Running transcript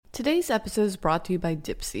Today's episode is brought to you by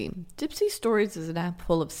Dipsea. Dipsea Stories is an app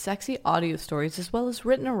full of sexy audio stories as well as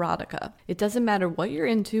written erotica. It doesn't matter what you're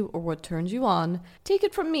into or what turns you on. Take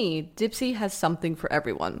it from me, Dipsea has something for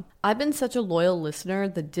everyone. I've been such a loyal listener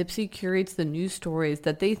that Dipsea curates the news stories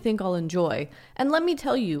that they think I'll enjoy. And let me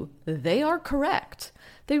tell you, they are correct.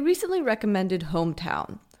 They recently recommended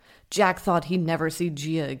Hometown. Jack thought he'd never see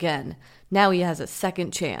Gia again. Now he has a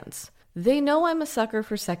second chance. They know I'm a sucker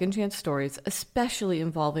for second chance stories, especially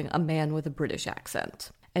involving a man with a British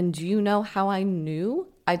accent. And do you know how I knew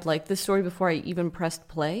I'd like this story before I even pressed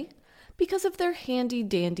play? Because of their handy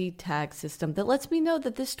dandy tag system that lets me know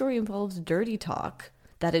that this story involves dirty talk,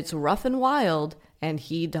 that it's rough and wild, and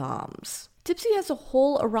he doms. Dipsea has a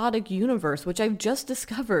whole erotic universe, which I've just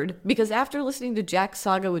discovered because after listening to Jack's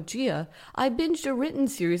saga with Gia, I binged a written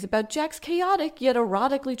series about Jack's chaotic yet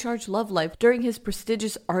erotically charged love life during his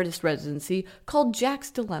prestigious artist residency called Jack's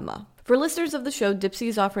Dilemma. For listeners of the show, Dipsea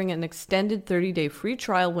is offering an extended 30-day free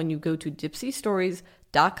trial when you go to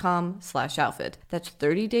dipseastories.com/outfit. That's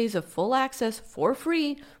 30 days of full access for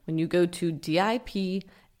free when you go to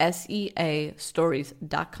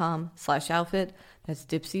dipseastories.com/outfit. That's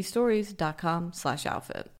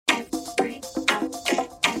dipseastories.com/outfit.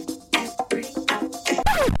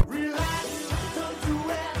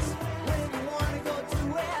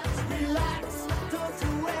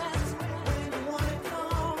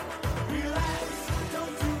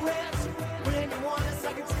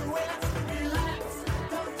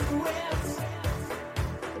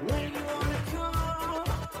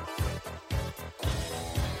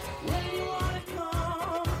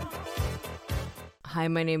 Hi,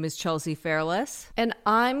 my name is Chelsea Fairless. And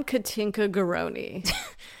I'm Katinka Garoni.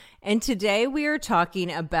 And today we are talking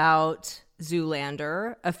about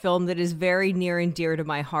Zoolander, a film that is very near and dear to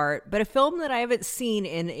my heart, but a film that I haven't seen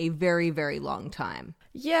in a very, very long time.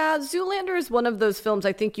 Yeah, Zoolander is one of those films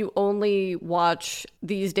I think you only watch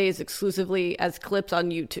these days exclusively as clips on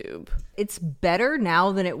YouTube. It's better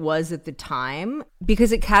now than it was at the time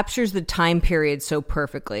because it captures the time period so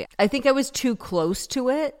perfectly. I think I was too close to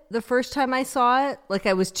it the first time I saw it. Like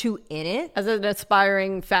I was too in it. As an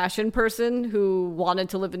aspiring fashion person who wanted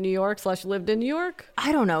to live in New York / lived in New York?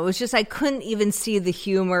 I don't know. It was just I couldn't even see the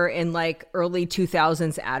humor in like early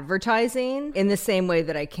 2000s advertising in the same way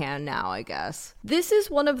that I can now, I guess. This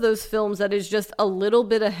is one of those films that is just a little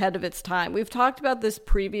bit ahead of its time. We've talked about this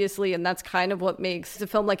previously, and that's kind of what makes a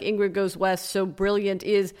film like Ingrid Goes West so brilliant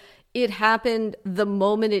is it happened the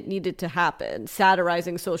moment it needed to happen,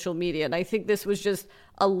 satirizing social media. And I think this was just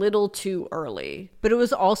a little too early. But it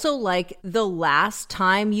was also like the last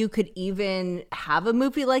time you could even have a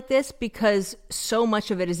movie like this because so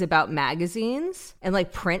much of it is about magazines and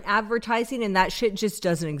like print advertising, and that shit just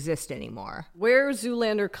doesn't exist anymore. Where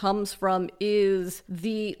Zoolander comes from is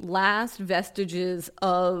the last vestiges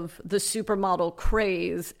of the supermodel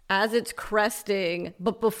craze as it's cresting,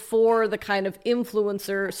 but before the kind of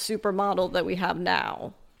influencer supermodel that we have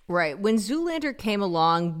now. Right. When Zoolander came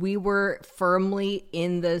along, we were firmly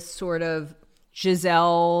in the sort of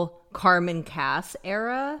Giselle, Carmen Cass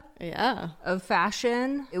era of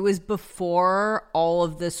fashion. It was before all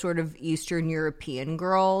of the sort of Eastern European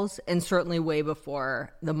girls and certainly way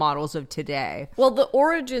before the models of today. Well, the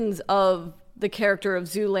origins of the character of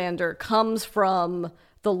Zoolander comes from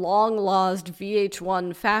the long-lost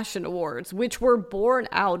VH1 Fashion Awards, which were born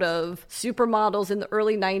out of supermodels in the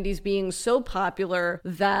early 90s being so popular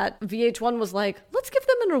that VH1 was like, let's give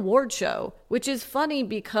them an award show, which is funny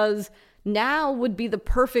because now would be the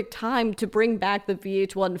perfect time to bring back the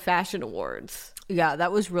VH1 Fashion Awards. Yeah,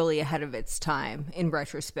 that was really ahead of its time in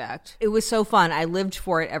retrospect. It was so fun. I lived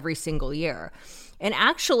for it every single year. And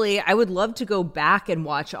actually, I would love to go back and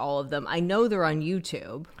watch all of them. I know they're on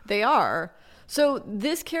YouTube. They are. So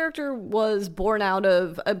this character was born out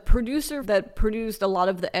of a producer that produced a lot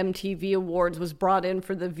of the MTV Awards, was brought in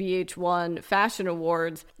for the VH1 Fashion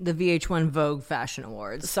Awards. The VH1 Vogue Fashion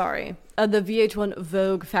Awards. Sorry. The VH1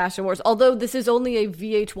 Vogue Fashion Awards. Although this is only a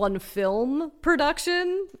VH1 film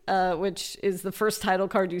production, which is the first title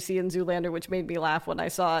card you see in Zoolander, which made me laugh when I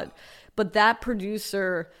saw it. But that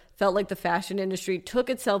producer felt like the fashion industry took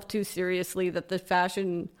itself too seriously, that the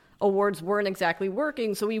fashion awards weren't exactly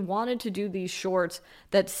working, so he wanted to do these shorts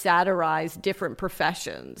that satirize different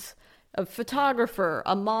professions. A photographer,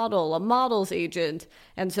 a model, a model's agent,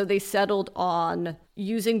 and so they settled on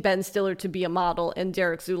using Ben Stiller to be a model, and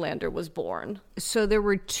Derek Zoolander was born. So there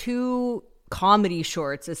were two comedy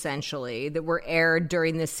shorts, essentially, that were aired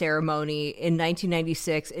during this ceremony in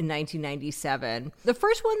 1996 and 1997. The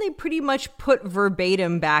first one, they pretty much put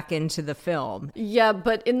verbatim back into the film. Yeah,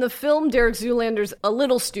 but in the film, Derek Zoolander's a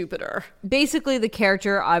little stupider. Basically, the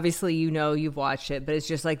character, obviously, you've watched it, but it's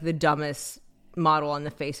just like the dumbest model on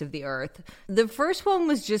the face of the earth. The first one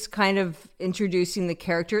was just kind of introducing the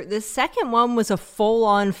character. The second one was a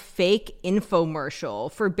full-on fake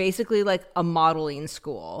infomercial for basically like a modeling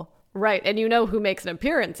school. Right, and you know who makes an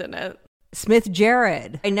appearance in it. Smith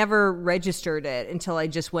Jared. I never registered it until I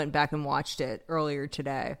just went back and watched it earlier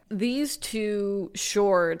today. These two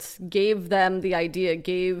shorts gave them the idea,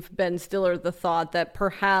 gave Ben Stiller the thought that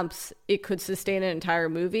perhaps it could sustain an entire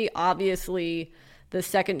movie. Obviously, the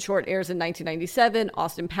second short airs in 1997.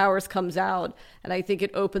 Austin Powers comes out, and I think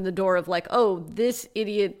it opened the door of like, oh, this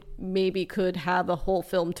idiot maybe could have a whole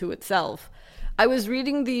film to itself. I was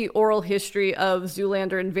reading the oral history of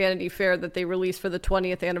Zoolander and Vanity Fair that they released for the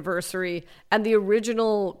 20th anniversary, and the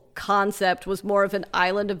original concept was more of an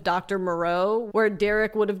island of Dr. Moreau, where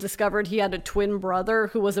Derek would have discovered he had a twin brother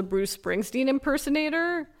who was a Bruce Springsteen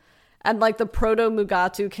impersonator. And like the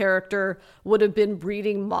proto-Mugatu character would have been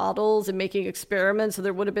breeding models and making experiments, so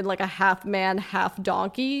there would have been like a half man, half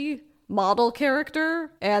donkey model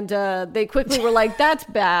character, and they quickly were like, that's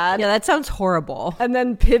bad. Yeah, that sounds horrible. And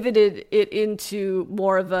then pivoted it into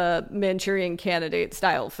more of a Manchurian Candidate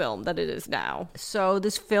style film that it is now. So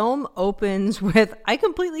this film opens with, I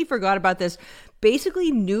completely forgot about this,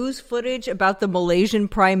 basically news footage about the Malaysian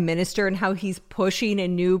prime minister and how he's pushing a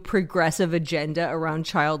new progressive agenda around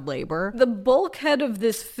child labor. The bulkhead of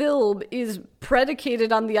this film is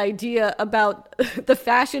predicated on the idea about the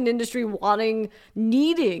fashion industry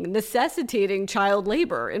necessitating child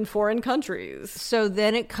labor in foreign countries. So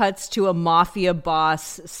then it cuts to a mafia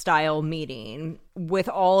boss style meeting with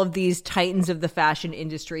all of these titans of the fashion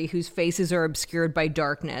industry whose faces are obscured by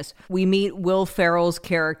darkness. We meet Will Ferrell's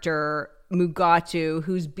character, Mugatu,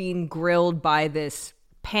 who's being grilled by this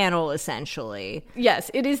panel, essentially.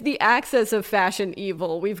 Yes, it is the axis of fashion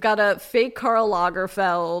evil. We've got a fake Karl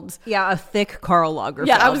Lagerfeld. Yeah, a thick Karl Lagerfeld.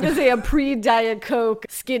 Yeah, I was going to say a pre-Diet Coke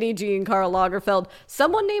skinny jean Karl Lagerfeld.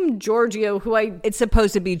 Someone named Giorgio, It's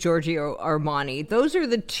supposed to be Giorgio Armani. Those are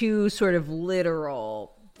the two sort of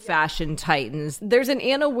literal fashion titans. There's an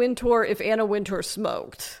Anna Wintour if Anna Wintour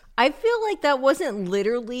smoked. I feel like that wasn't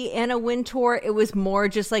literally Anna Wintour. It was more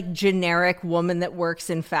just like generic woman that works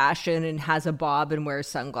in fashion and has a bob and wears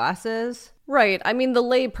sunglasses. Right. I mean, the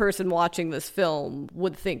lay person watching this film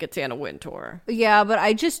would think it's Anna Wintour. Yeah, but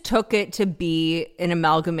I just took it to be an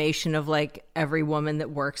amalgamation of like every woman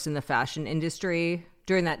that works in the fashion industry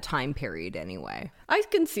during that time period anyway. I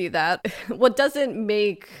can see that. What doesn't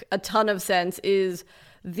make a ton of sense is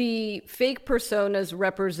the fake personas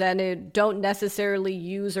represented don't necessarily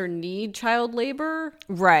use or need child labor.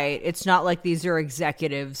 Right. It's not like these are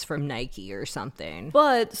executives from Nike or something.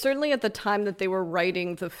 But certainly at the time that they were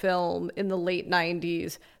writing the film in the late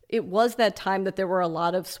 90s, it was that time that there were a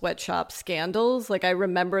lot of sweatshop scandals. Like, I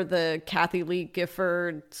remember the Kathy Lee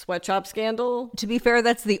Gifford sweatshop scandal. To be fair,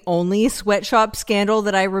 that's the only sweatshop scandal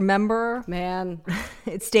that I remember. Man.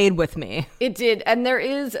 It stayed with me. It did. And there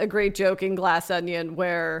is a great joke in Glass Onion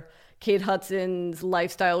where Kate Hudson's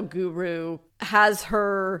lifestyle guru has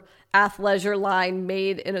her athleisure line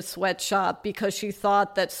made in a sweatshop because she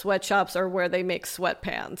thought that sweatshops are where they make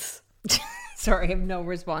sweatpants. Sorry, I have no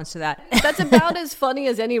response to that. That's about as funny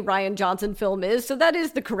as any Rian Johnson film is, so that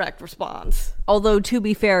is the correct response. Although, to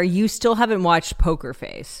be fair, you still haven't watched Poker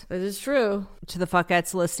Face. That is true. To the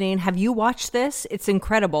fuckettes listening, have you watched this? It's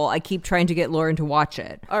incredible. I keep trying to get Lauren to watch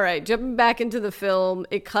it. All right, jumping back into the film,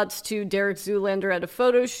 it cuts to Derek Zoolander at a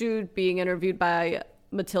photo shoot being interviewed by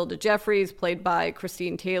Matilda Jeffries, played by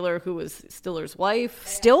Christine Taylor, who was Stiller's wife.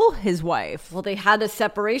 Still his wife? Well, they had a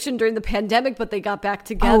separation during the pandemic, but they got back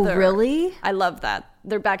together. Oh, really? I love that.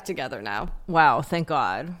 They're back together now. Wow, thank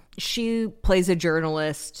God. She plays a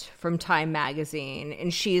journalist from Time magazine,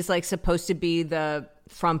 and she's like supposed to be the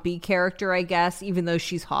frumpy character, I guess, even though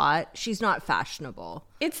she's hot. She's not fashionable.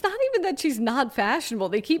 It's not even that she's not fashionable.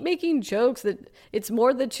 They keep making jokes that it's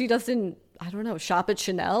more that she doesn't, I don't know, shop at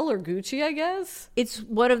Chanel or Gucci, I guess. It's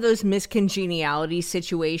one of those miscongeniality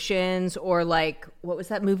situations, or like, what was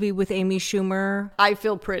that movie with Amy Schumer? I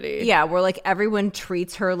Feel Pretty. Yeah, where like everyone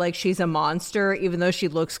treats her like she's a monster, even though she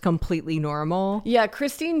looks completely normal. Yeah,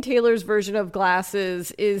 Christine Taylor's version of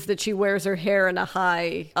glasses is that she wears her hair in a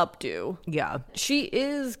high updo. Yeah. She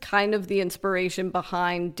is kind of the inspiration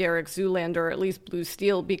behind Derek Zoolander, or at least Blue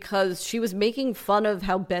Steel, because she was making fun of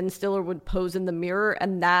how Ben Stiller would pose in the mirror,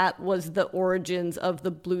 and that was the origins of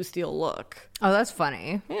the Blue Steel look. Oh, that's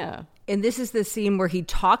funny. Yeah. And this is the scene where he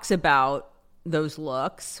talks about those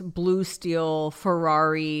looks. Blue Steel,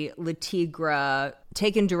 Ferrari, Le Tigre,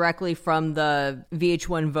 taken directly from the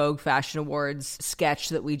VH1 Vogue Fashion Awards sketch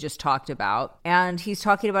that we just talked about. And he's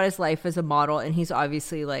talking about his life as a model, and he's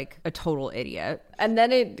obviously like a total idiot. And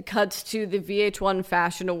then it cuts to the VH1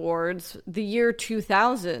 Fashion Awards, the year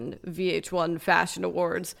 2000 VH1 Fashion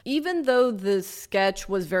Awards. Even though the sketch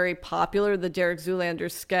was very popular, the Derek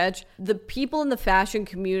Zoolander sketch, the people in the fashion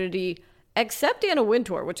community, except Anna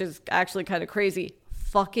Wintour, which is actually kind of crazy,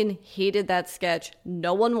 fucking hated that sketch.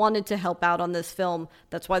 No one wanted to help out on this film.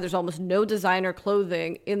 That's why there's almost no designer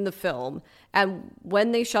clothing in the film. And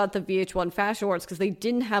when they shot the VH1 Fashion Awards, because they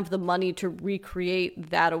didn't have the money to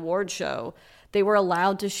recreate that award show, they were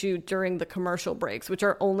allowed to shoot during the commercial breaks, which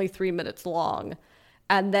are only 3 minutes long.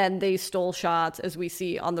 And then they stole shots, as we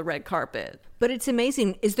see on the red carpet. But it's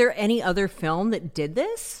amazing. Is there any other film that did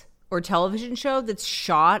this? Or television show that's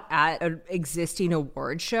shot at an existing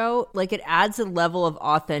award show? Like, it adds a level of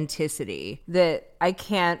authenticity that I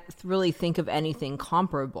can't really think of anything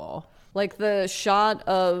comparable. Like the shot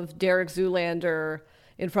of Derek Zoolander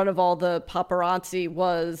in front of all the paparazzi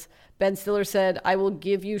was Ben Stiller said, "I will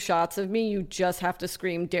give you shots of me. You just have to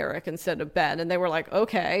scream Derek instead of Ben." And they were like,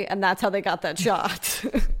 okay. And that's how they got that shot.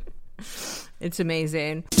 It's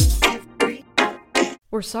amazing.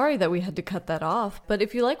 We're sorry that we had to cut that off, but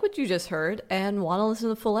if you like what you just heard and want to listen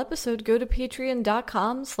to the full episode, go to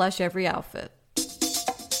patreon.com/everyoutfit.